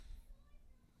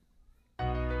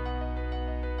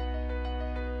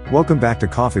Welcome back to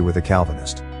Coffee with a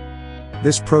Calvinist.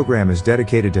 This program is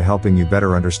dedicated to helping you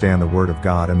better understand the Word of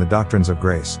God and the doctrines of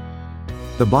grace.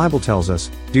 The Bible tells us,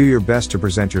 do your best to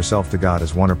present yourself to God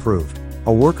as one approved,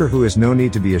 a worker who has no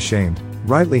need to be ashamed,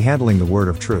 rightly handling the word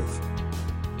of truth.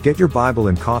 Get your Bible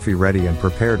and coffee ready and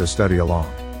prepare to study along.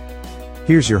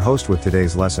 Here's your host with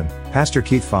today's lesson, Pastor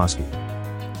Keith Foskey.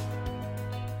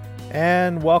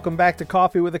 And welcome back to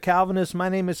Coffee with a Calvinist. My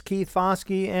name is Keith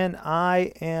Foskey, and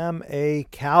I am a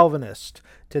Calvinist.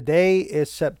 Today is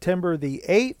September the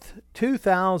 8th,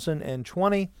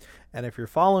 2020, and if you're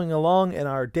following along in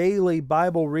our daily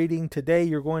Bible reading today,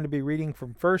 you're going to be reading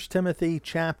from 1 Timothy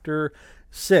chapter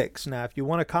 6. Now, if you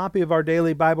want a copy of our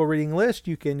daily Bible reading list,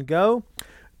 you can go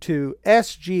to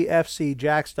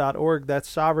sgfcjax.org. That's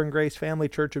Sovereign Grace Family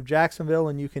Church of Jacksonville,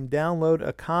 and you can download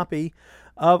a copy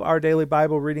of our daily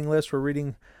Bible reading list. We're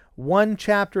reading one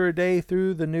chapter a day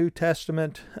through the New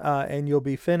Testament, and you'll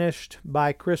be finished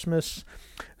by Christmas.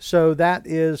 So that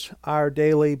is our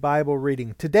daily Bible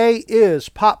reading. Today is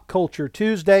Pop Culture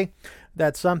Tuesday.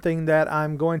 That's something that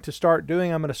I'm going to start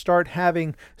doing. I'm going to start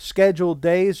having scheduled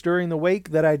days during the week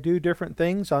that I do different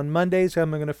things. On Mondays,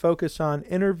 I'm going to focus on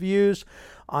interviews.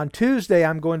 On Tuesday,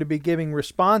 I'm going to be giving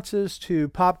responses to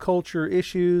pop culture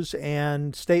issues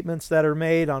and statements that are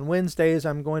made. On Wednesdays,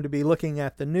 I'm going to be looking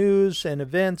at the news and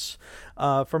events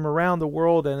from around the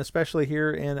world, and especially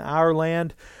here in our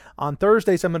land. On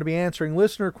Thursdays, I'm going to be answering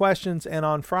listener questions, and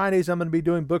on Fridays, I'm going to be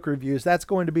doing book reviews. That's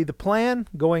going to be the plan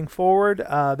going forward.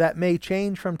 That may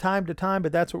change from time to time,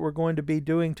 but that's what we're going to be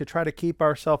doing to try to keep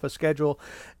ourselves a schedule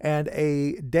and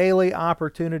a daily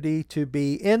opportunity to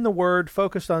be in the Word,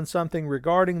 focused on something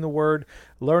regarding the Word,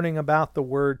 learning about the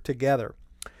Word together.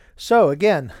 So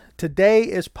again, today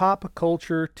is Pop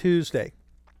Culture Tuesday.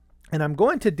 And I'm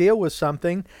going to deal with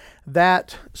something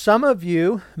that some of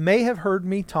you may have heard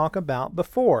me talk about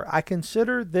before. I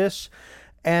consider this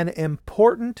an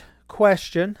important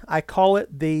question. I call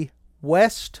it the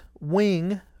West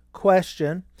Wing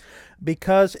question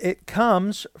because it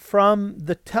comes from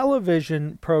the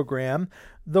television program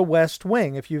The West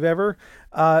Wing. If you've ever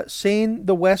seen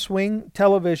the West Wing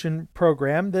television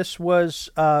program, this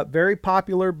was very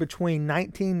popular between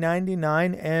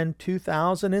 1999 and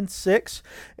 2006.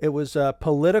 It was a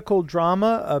political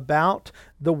drama about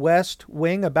the West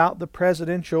Wing, about the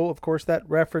presidential, of course, that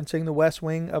referencing the West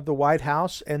Wing of the White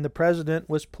House, and the president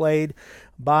was played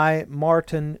by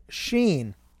Martin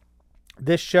Sheen.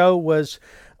 This show was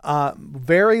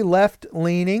very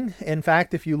left-leaning. In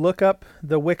fact, if you look up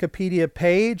the Wikipedia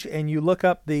page and you look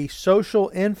up the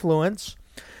social influence,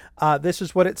 this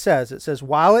is what it says. It says,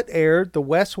 while it aired, The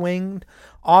West Wing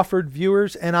offered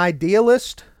viewers an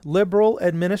idealist liberal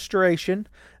administration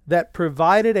that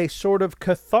provided a sort of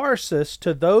catharsis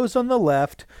to those on the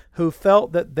left who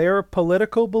felt that their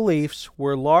political beliefs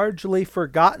were largely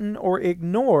forgotten or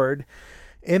ignored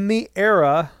in the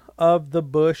era of the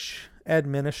Bush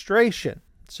administration.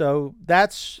 So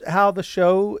that's how the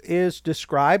show is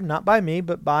described, not by me,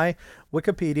 but by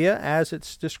Wikipedia, as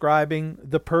it's describing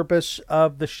the purpose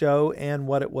of the show and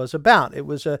what it was about. It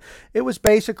was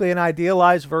basically an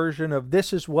idealized version of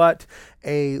this is what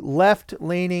a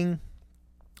left-leaning,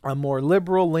 a more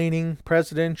liberal-leaning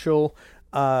presidential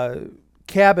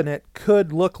cabinet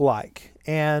could look like.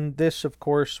 And this, of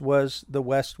course, was the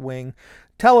West Wing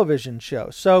television show.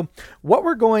 So what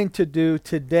we're going to do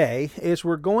today is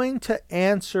we're going to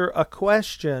answer a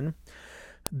question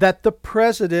that the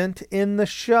president in the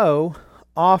show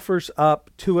offers up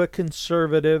to a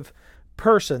conservative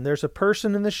person. There's a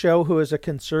person in the show who is a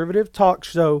conservative talk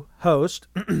show host,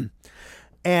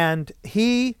 and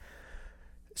he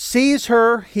sees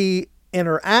her, he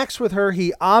interacts with her.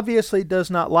 He obviously does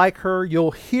not like her.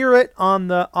 You'll hear it on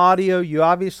the audio. You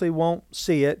obviously won't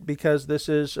see it because this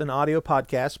is an audio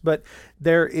podcast, but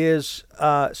there is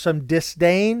some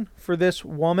disdain for this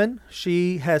woman.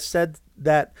 She has said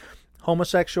that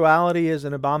homosexuality is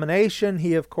an abomination.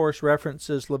 He, of course,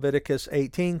 references Leviticus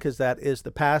 18 because that is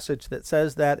the passage that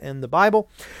says that in the Bible.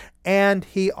 And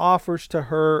he offers to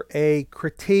her a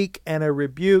critique and a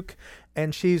rebuke,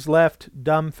 and she's left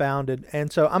dumbfounded.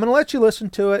 And so I'm going to let you listen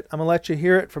to it. I'm going to let you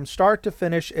hear it from start to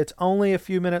finish. It's only a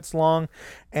few minutes long,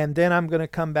 and then I'm going to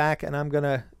come back and I'm going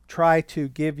to try to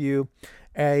give you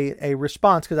a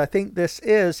response because I think this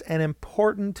is an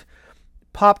important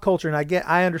pop culture. And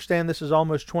I understand this is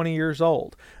almost 20 years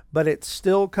old, but it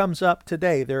still comes up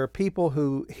today. There are people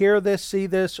who hear this, see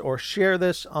this, or share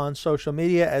this on social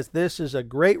media as this is a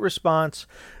great response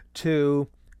to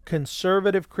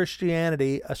conservative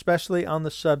Christianity, especially on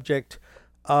the subject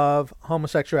of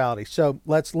homosexuality. So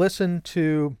let's listen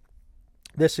to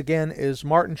This again is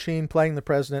Martin Sheen playing the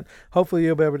president. Hopefully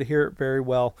you'll be able to hear it very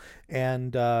well.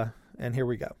 And here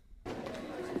we go.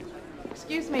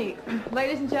 Excuse me,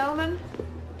 ladies and gentlemen,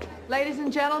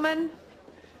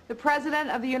 the President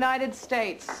of the United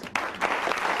States.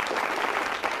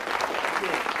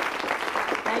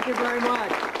 Thank you very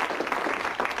much.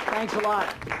 Thanks a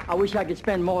lot. I wish I could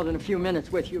spend more than a few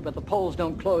minutes with you, but the polls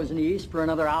don't close in the East for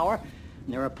another hour,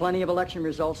 and there are plenty of election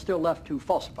results still left to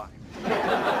falsify.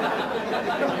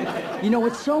 You know,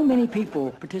 with so many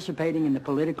people participating in the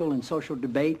political and social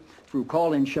debate through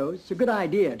call-in shows, it's a good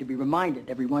idea to be reminded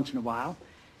every once in a while.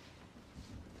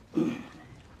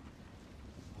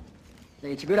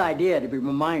 It's a good idea to be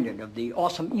reminded of the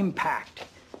awesome impact.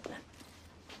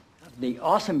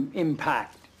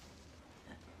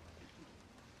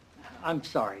 I'm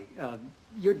sorry,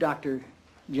 you're Dr.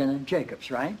 Jenna Jacobs,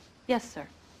 right? Yes, sir.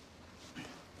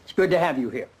 It's good to have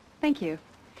you here. Thank you.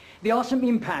 The awesome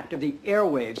impact of the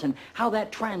airwaves and how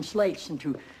that translates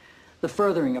into the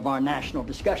furthering of our national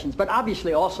discussions, but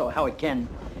obviously also how it can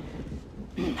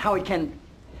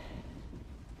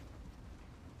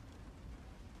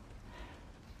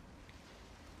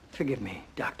forgive me,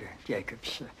 Dr.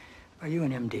 Jacobs. Are you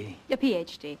an MD? A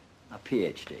PhD. A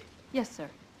PhD? Yes, sir.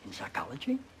 In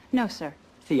psychology? No, sir.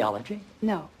 Theology?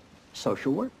 No.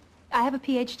 Social work? I have a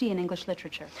PhD in English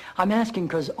literature. I'm asking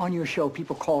because on your show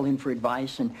people call in for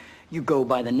advice and you go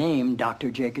by the name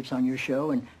Dr. Jacobs on your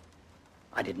show, and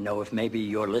I didn't know if maybe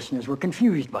your listeners were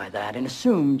confused by that and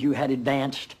assumed you had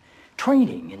advanced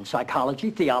training in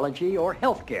psychology, theology, or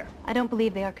healthcare. I don't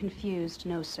believe they are confused,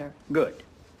 no, sir. Good.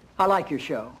 I like your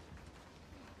show.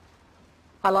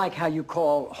 I like how you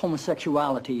call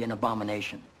homosexuality an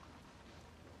abomination.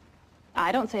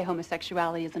 I don't say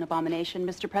homosexuality is an abomination,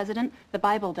 Mr. President. The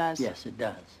Bible does. Yes, it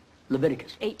does.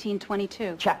 Leviticus.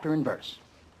 18:22. Chapter and verse.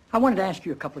 I wanted to ask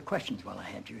you a couple of questions while I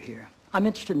had you here. I'm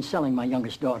interested in selling my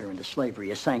youngest daughter into slavery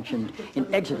as sanctioned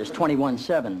in Exodus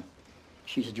 21:7.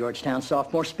 She's a Georgetown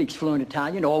sophomore, speaks fluent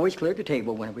Italian, always cleared the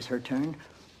table when it was her turn.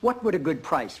 What would a good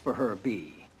price for her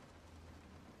be?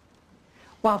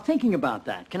 While thinking about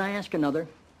that, can I ask another?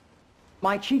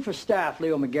 My chief of staff,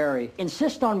 Leo McGarry,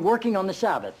 insists on working on the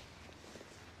Sabbath.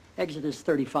 Exodus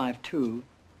 35:2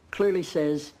 clearly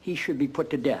says he should be put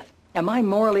to death. Am I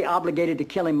morally obligated to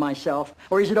kill him myself,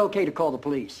 or is it okay to call the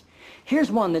police? Here's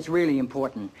one that's really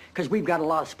important, because we've got a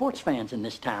lot of sports fans in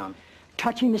this town.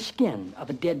 Touching the skin of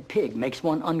a dead pig makes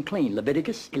one unclean,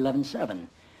 Leviticus 11:7.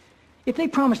 If they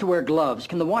promise to wear gloves,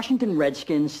 can the Washington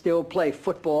Redskins still play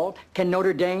football? Can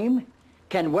Notre Dame?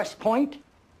 Can West Point?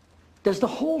 Does the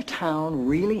whole town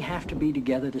really have to be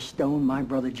together to stone my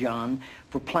brother John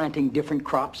for planting different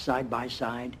crops side by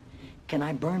side? Can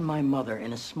I burn my mother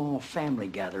in a small family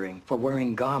gathering for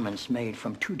wearing garments made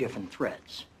from two different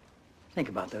threads? Think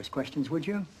about those questions, would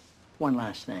you? One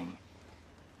last thing.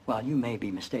 While you may be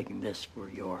mistaking this for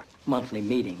your monthly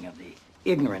meeting of the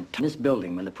ignorant in this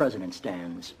building when the president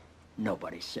stands,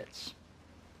 nobody sits.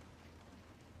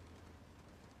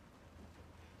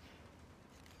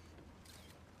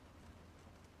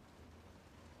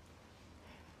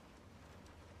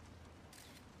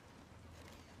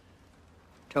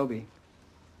 Toby.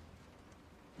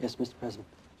 Yes, Mr. President.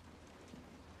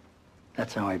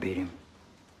 That's how I beat him.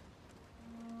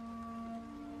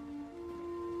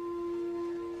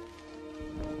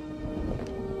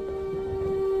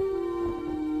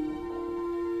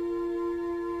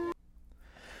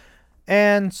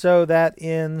 And so that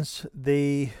ends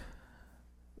the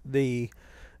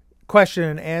question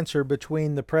and answer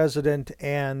between the president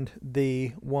and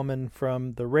the woman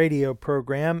from the radio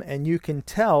program. And you can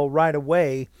tell right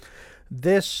away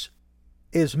this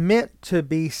is meant to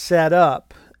be set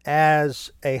up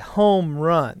as a home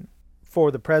run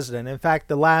for the president. In fact,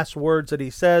 the last words that he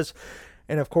says,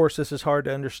 and of course this is hard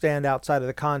to understand outside of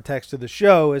the context of the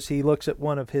show, as he looks at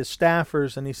one of his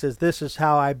staffers and he says, "This is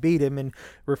how I beat him," and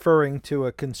referring to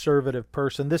a conservative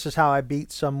person. This is how I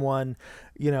beat someone.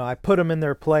 You know, I put them in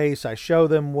their place. I show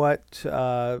them what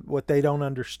they don't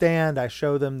understand. I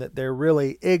show them that they're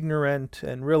really ignorant,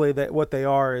 and really that what they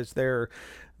are is they're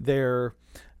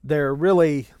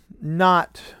really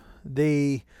not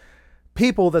the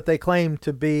people that they claim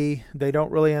to be. They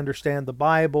don't really understand the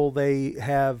Bible. They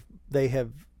have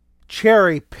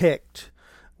cherry-picked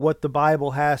what the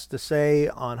Bible has to say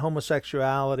on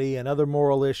homosexuality and other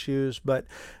moral issues, but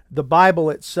the Bible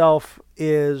itself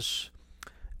is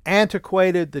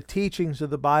antiquated. The teachings of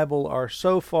the Bible are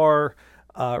so far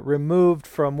removed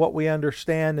from what we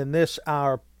understand in this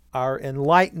our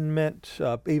enlightenment,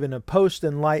 even a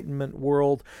post-enlightenment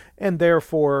world, and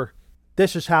therefore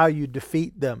this is how you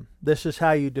defeat them. This is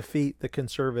how you defeat the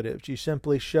conservatives. You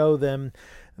simply show them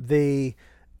the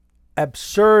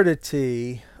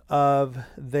absurdity of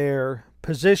their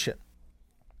position.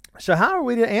 So how are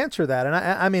we to answer that?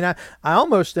 And I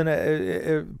almost,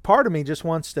 part of me just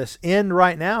wants to end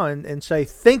right now and say,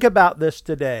 think about this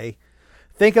today.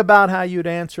 Think about how you'd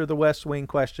answer the West Wing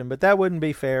question, but that wouldn't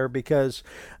be fair because,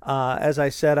 as I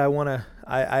said, I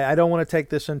don't want to take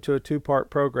this into a two-part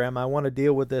program. I want to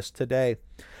deal with this today.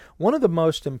 One of the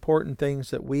most important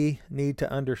things that we need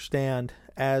to understand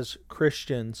as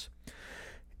Christians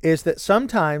is that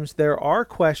sometimes there are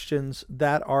questions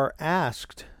that are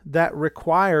asked that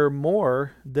require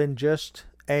more than just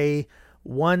a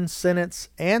one-sentence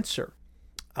answer.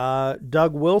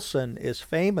 Doug Wilson is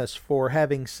famous for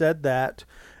having said that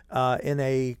in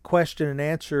a question and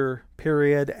answer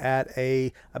period at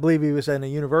I believe he was in a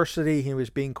university. He was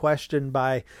being questioned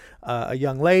by a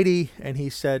young lady, and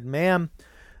he said, "Ma'am,"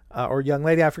 or young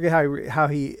lady, I forget how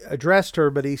he addressed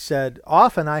her, but he said,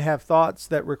 "Often I have thoughts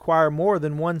that require more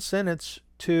than one sentence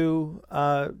to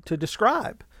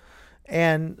describe."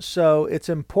 And so it's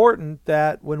important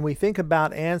that when we think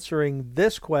about answering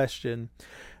this question,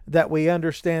 that we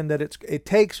understand that it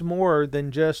takes more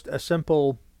than just a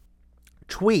simple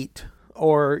tweet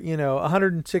or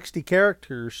 160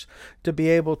 characters to be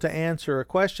able to answer a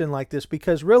question like this,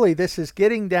 because really this is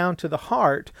getting down to the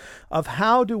heart of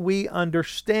how do we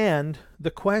understand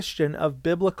the question of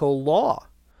biblical law.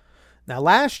 Now,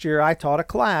 last year I taught a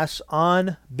class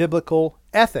on biblical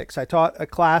ethics. I taught a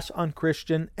class on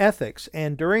Christian ethics,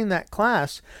 and during that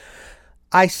class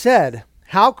I said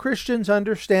how Christians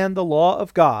understand the law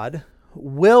of God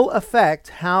will affect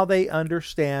how they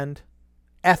understand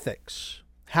ethics.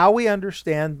 How we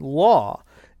understand law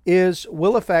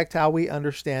will affect how we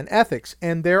understand ethics.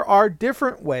 And there are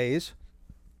different ways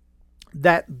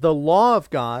that the law of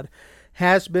God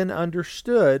has been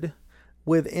understood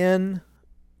within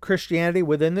Christianity,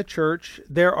 within the church.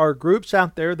 There are groups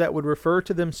out there that would refer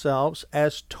to themselves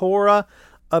as Torah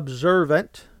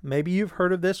observant. Maybe you've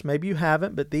heard of this, maybe you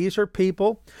haven't, but these are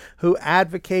people who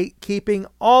advocate keeping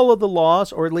all of the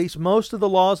laws, or at least most of the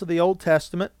laws of the Old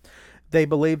Testament. They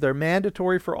believe they're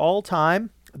mandatory for all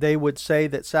time. They would say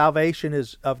that salvation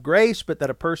is of grace, but that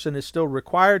a person is still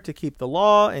required to keep the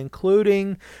law,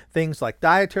 including things like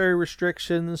dietary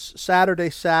restrictions, Saturday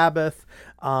Sabbath,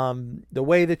 the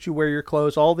way that you wear your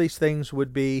clothes. All these things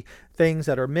would be things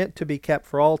that are meant to be kept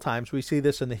for all times. We see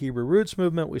this in the Hebrew Roots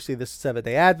movement. We see this in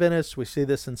Seventh-day Adventists. We see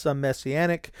this in some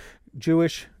Messianic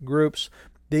Jewish groups.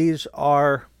 These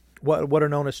are what are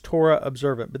known as Torah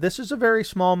observant. But this is a very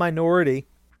small minority.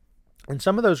 And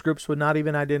some of those groups would not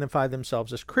even identify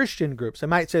themselves as Christian groups. They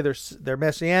might say they're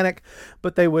Messianic,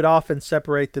 but they would often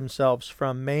separate themselves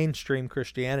from mainstream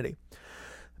Christianity.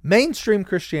 Mainstream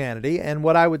Christianity, and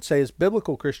what I would say is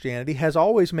biblical Christianity, has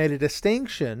always made a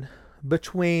distinction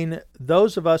between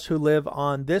those of us who live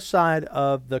on this side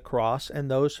of the cross and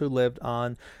those who lived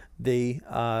on the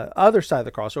other side of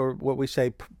the cross, or what we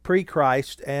say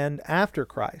pre-Christ and after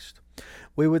Christ.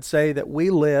 We would say that we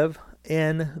live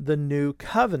in the new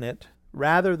covenant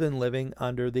rather than living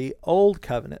under the old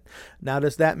covenant. Now,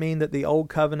 does that mean that the old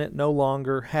covenant no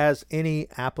longer has any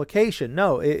application?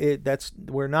 No,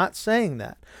 we're not saying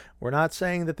that. We're not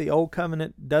saying that the old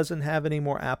covenant doesn't have any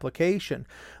more application.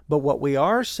 But what we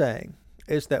are saying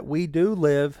is that we do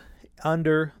live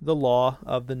under the law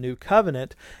of the new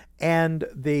covenant, and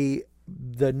the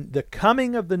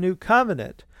coming of the new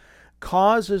covenant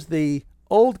causes the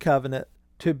old covenant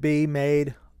to be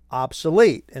made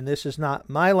obsolete. And this is not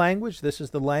my language. This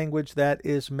is the language that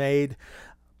is made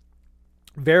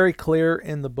very clear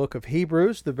in the book of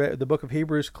Hebrews. The book of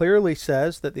Hebrews clearly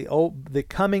says that the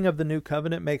coming of the new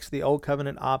covenant makes the old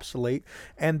covenant obsolete,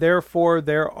 and therefore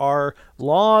there are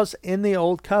laws in the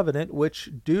old covenant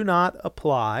which do not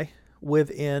apply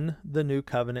within the new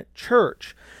covenant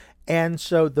church. And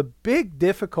so the big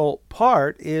difficult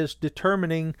part is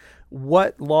determining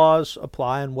what laws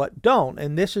apply and what don't.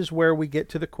 And this is where we get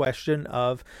to the question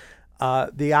of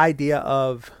the idea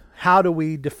of how do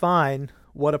we define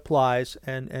what applies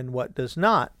and what does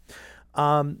not.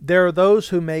 There are those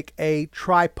who make a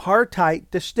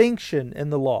tripartite distinction in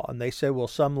the law. And they say, well,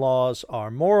 some laws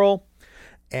are moral,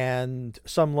 and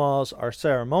some laws are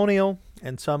ceremonial,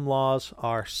 and some laws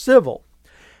are civil.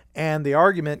 And the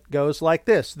argument goes like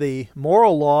this: the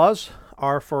moral laws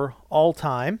are for all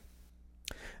time.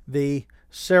 The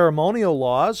ceremonial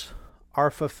laws are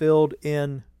fulfilled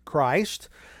in Christ.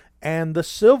 And the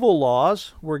civil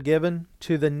laws were given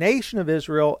to the nation of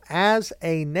Israel as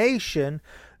a nation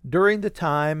during the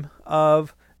time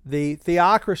of the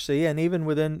theocracy. And even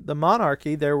within the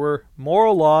monarchy, there were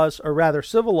moral laws, or rather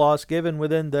civil laws, given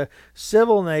within the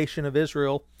civil nation of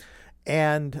Israel.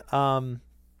 And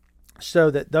so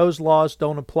that those laws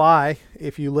don't apply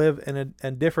if you live in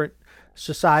a different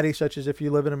society, such as if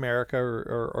you live in America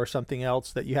or something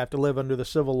else, that you have to live under the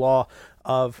civil law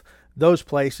of those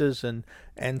places.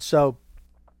 And so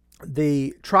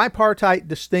the tripartite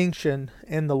distinction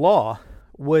in the law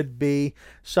would be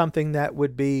something that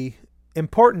would be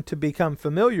important to become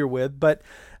familiar with. But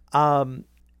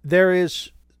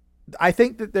I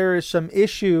think that there is some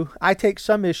issue. I take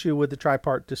some issue with the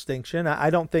tripart distinction. I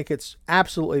don't think it's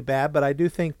absolutely bad, but I do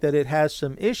think that it has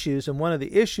some issues. And one of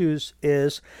the issues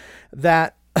is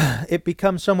that it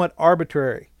becomes somewhat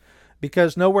arbitrary,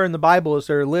 because nowhere in the Bible is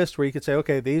there a list where you could say,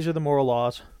 okay, these are the moral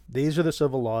laws, these are the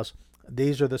civil laws,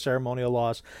 these are the ceremonial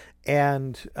laws,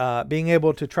 and being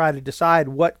able to try to decide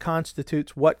what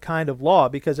constitutes what kind of law.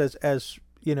 Because as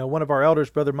you know, one of our elders,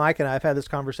 Brother Mike, and I have had this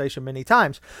conversation many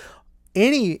times.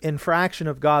 Any infraction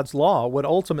of God's law would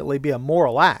ultimately be a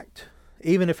moral act,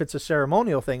 even if it's a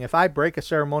ceremonial thing. If I break a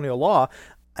ceremonial law,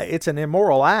 it's an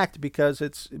immoral act because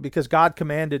God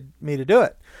commanded me to do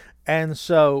it. And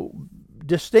so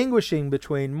distinguishing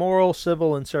between moral,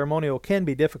 civil, and ceremonial can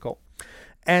be difficult.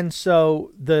 And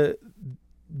so the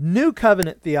New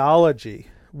Covenant theology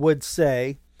would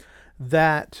say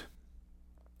that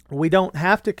we don't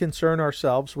have to concern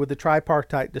ourselves with the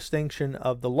tripartite distinction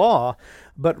of the law,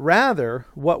 but rather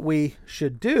what we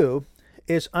should do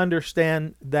is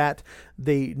understand that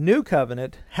the New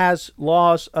Covenant has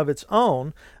laws of its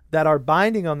own that are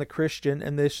binding on the Christian,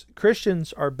 and this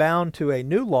Christians are bound to a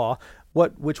new law,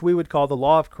 which we would call the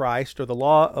law of Christ, or the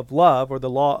law of love, or the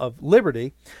law of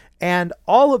liberty. And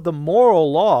all of the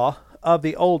moral law of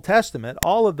the Old Testament,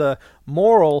 all of the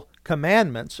moral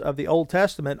commandments of the Old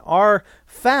Testament are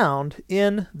found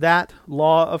in that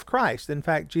law of Christ. In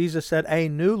fact, Jesus said, "A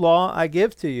new law I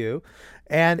give to you,"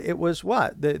 and it was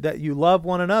what? That you love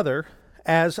one another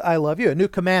as I love you. A new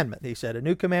commandment, he said, "A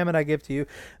new commandment I give to you,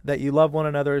 that you love one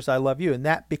another as I love you." And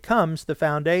that becomes the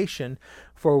foundation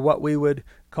for what we would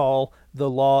call the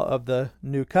law of the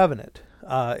New Covenant.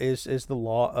 Is the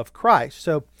law of Christ.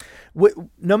 So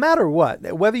no matter what,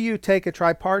 whether you take a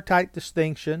tripartite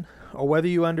distinction or whether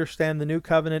you understand the New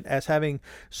Covenant as having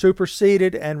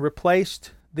superseded and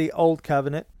replaced the Old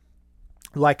Covenant,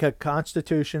 like a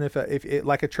constitution, if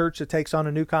like a church that takes on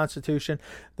a new constitution,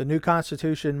 the new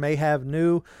constitution may have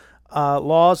new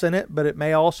laws in it, but it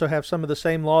may also have some of the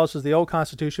same laws as the old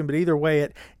Constitution. But either way,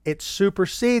 it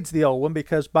supersedes the old one,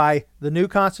 because by the new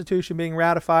Constitution being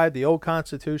ratified, the old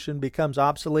Constitution becomes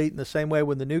obsolete. In the same way,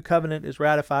 when the new covenant is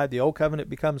ratified, the old covenant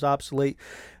becomes obsolete.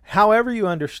 However you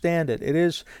understand it, it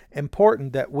is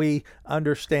important that we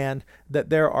understand that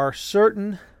there are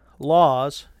certain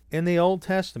laws in the Old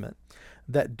Testament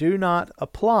that do not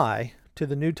apply to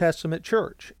the New Testament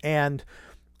church. And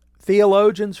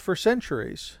theologians for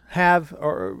centuries have,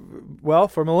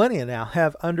 for millennia now,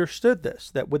 have understood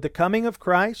this, that with the coming of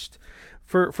Christ,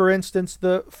 for instance,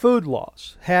 the food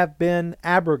laws have been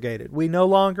abrogated. We no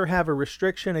longer have a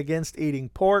restriction against eating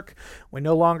pork. We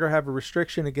no longer have a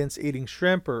restriction against eating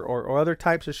shrimp or other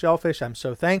types of shellfish. I'm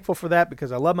so thankful for that,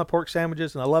 because I love my pork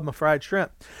sandwiches and I love my fried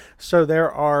shrimp. So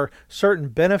there are certain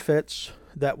benefits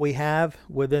that we have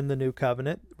within the New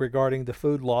Covenant regarding the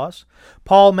food laws.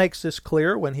 Paul makes this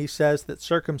clear when he says that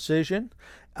circumcision,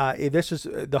 this is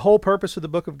the whole purpose of the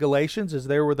book of Galatians, is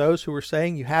there were those who were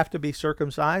saying you have to be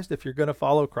circumcised if you're going to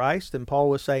follow Christ, and Paul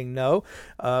was saying no,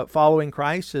 following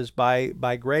Christ is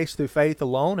by grace through faith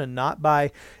alone and not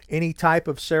by any type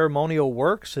of ceremonial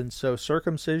works. And so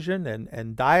circumcision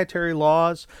and dietary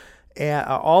laws,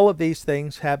 all of these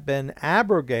things have been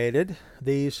abrogated,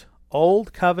 these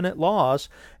Old Covenant laws,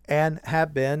 and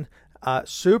have been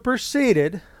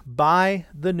superseded by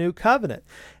the New Covenant.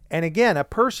 And again, a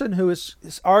person who is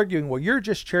arguing, well, you're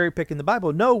just cherry-picking the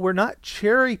Bible. No, we're not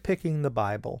cherry-picking the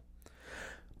Bible.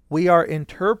 We are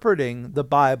interpreting the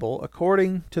Bible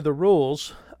according to the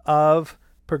rules of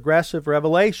progressive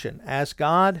revelation, as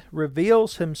God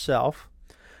reveals himself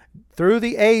through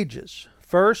the ages,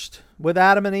 first with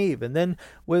Adam and Eve, and then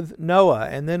with Noah,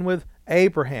 and then with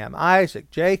Abraham,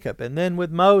 Isaac, Jacob, and then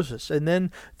with Moses, and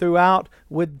then throughout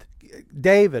with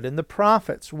David and the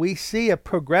prophets. We see a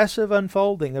progressive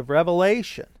unfolding of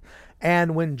revelation.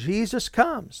 And when Jesus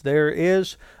comes, there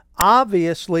is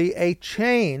obviously a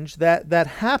change that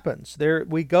happens.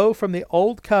 We go from the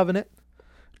Old Covenant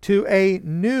to a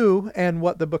new, and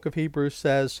what the book of Hebrews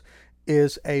says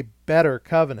is a better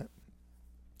covenant.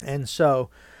 And so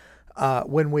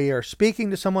when we are speaking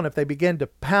to someone, if they begin to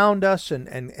pound us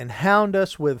and hound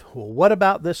us with, well, what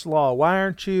about this law? Why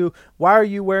are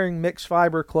you wearing mixed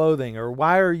fiber clothing? Or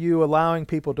why are you allowing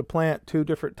people to plant two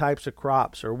different types of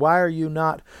crops? Or why are you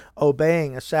not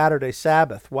obeying a Saturday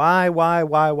Sabbath? Why?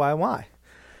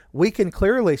 we can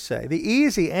clearly say the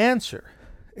easy answer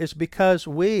is because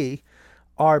we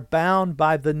are bound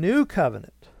by the new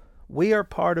covenant. We are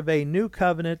part of a new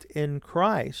covenant in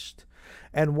Christ.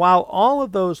 And while all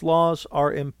of those laws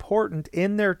are important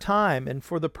in their time and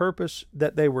for the purpose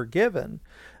that they were given,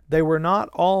 they were not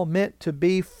all meant to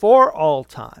be for all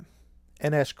time.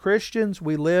 And as Christians,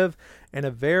 we live in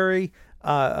a very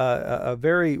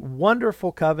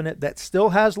wonderful covenant that still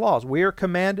has laws. We are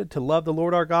commanded to love the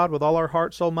Lord our God with all our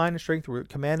heart, soul, mind, and strength. We're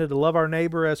commanded to love our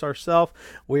neighbor as ourselves.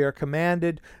 We are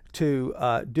commanded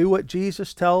to do what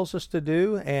Jesus tells us to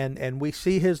do, and we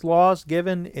see his laws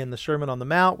given in the Sermon on the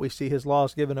Mount. We see his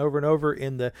laws given over and over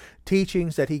in the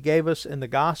teachings that he gave us in the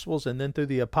Gospels and then through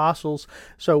the apostles.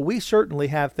 So we certainly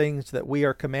have things that we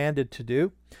are commanded to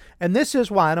do. And this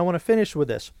is why, and I want to finish with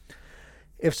this.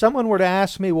 If someone were to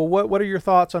ask me, well, what are your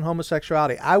thoughts on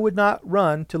homosexuality? I would not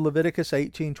run to Leviticus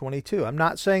 18:22. I'm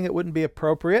not saying it wouldn't be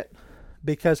appropriate,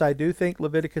 because I do think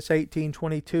Leviticus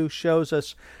 18:22 shows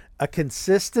us a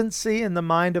consistency in the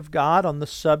mind of God on the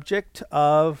subject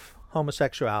of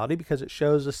homosexuality, because it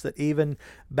shows us that even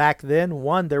back then,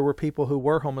 one, there were people who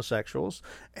were homosexuals,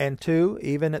 and two,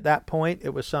 even at that point,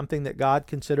 it was something that God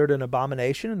considered an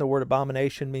abomination, and the word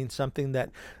abomination means something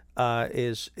that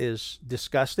is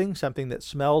disgusting, something that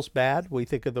smells bad. We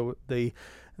think of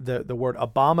the word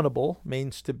abominable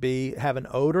means to have an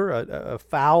odor, a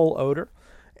foul odor.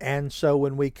 And so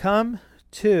when we come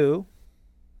to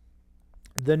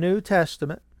the New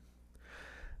Testament,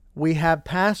 we have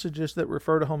passages that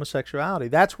refer to homosexuality.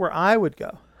 That's where I would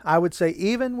go. I would say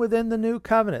even within the New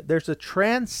Covenant, there's a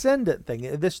transcendent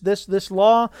thing. This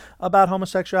law about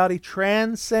homosexuality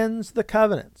transcends the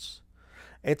covenants.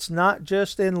 It's not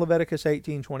just in Leviticus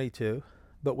 18:22,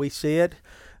 but we see it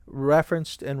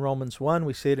referenced in Romans 1.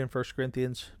 We see it in 1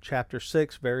 Corinthians chapter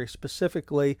 6. Very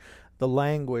specifically, the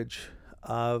language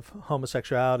of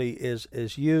homosexuality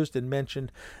is used and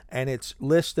mentioned, and it's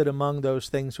listed among those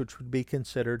things which would be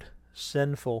considered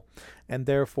sinful, and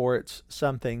therefore it's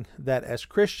something that as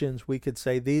Christians we could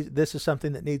say this is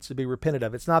something that needs to be repented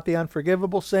of. It's not the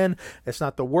unforgivable sin. It's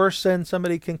not the worst sin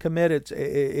somebody can commit.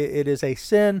 It is a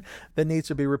sin that needs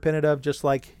to be repented of, just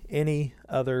like any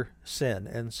other sin.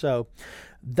 And so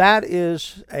that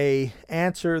is a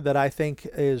answer that I think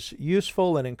is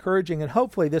useful and encouraging, and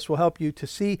hopefully this will help you to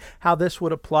see how this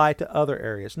would apply to other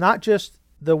areas, not just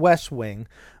the West Wing,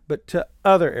 but to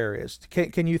other areas.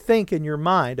 Can you think in your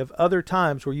mind of other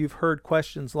times where you've heard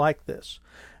questions like this?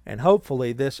 And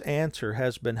hopefully this answer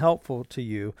has been helpful to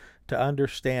you to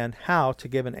understand how to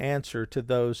give an answer to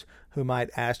those who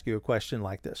might ask you a question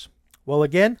like this. Well,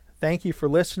 again, thank you for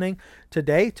listening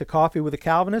today to Coffee with a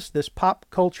Calvinist, this Pop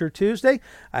Culture Tuesday.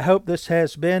 I hope this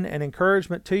has been an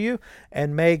encouragement to you,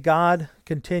 and may God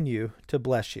continue to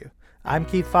bless you. I'm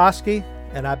Keith Foskey,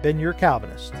 and I've been your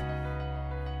Calvinist.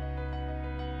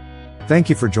 Thank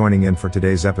you for joining in for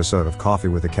today's episode of Coffee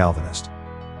with a Calvinist.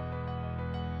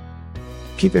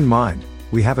 Keep in mind,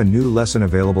 we have a new lesson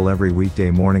available every weekday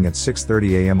morning at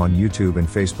 6:30 a.m. on YouTube and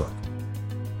Facebook.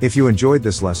 If you enjoyed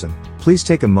this lesson, please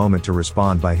take a moment to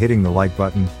respond by hitting the like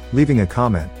button, leaving a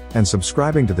comment, and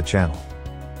subscribing to the channel.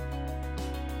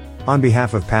 On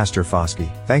behalf of Pastor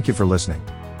Foskey, thank you for listening.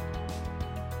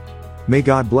 May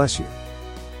God bless you.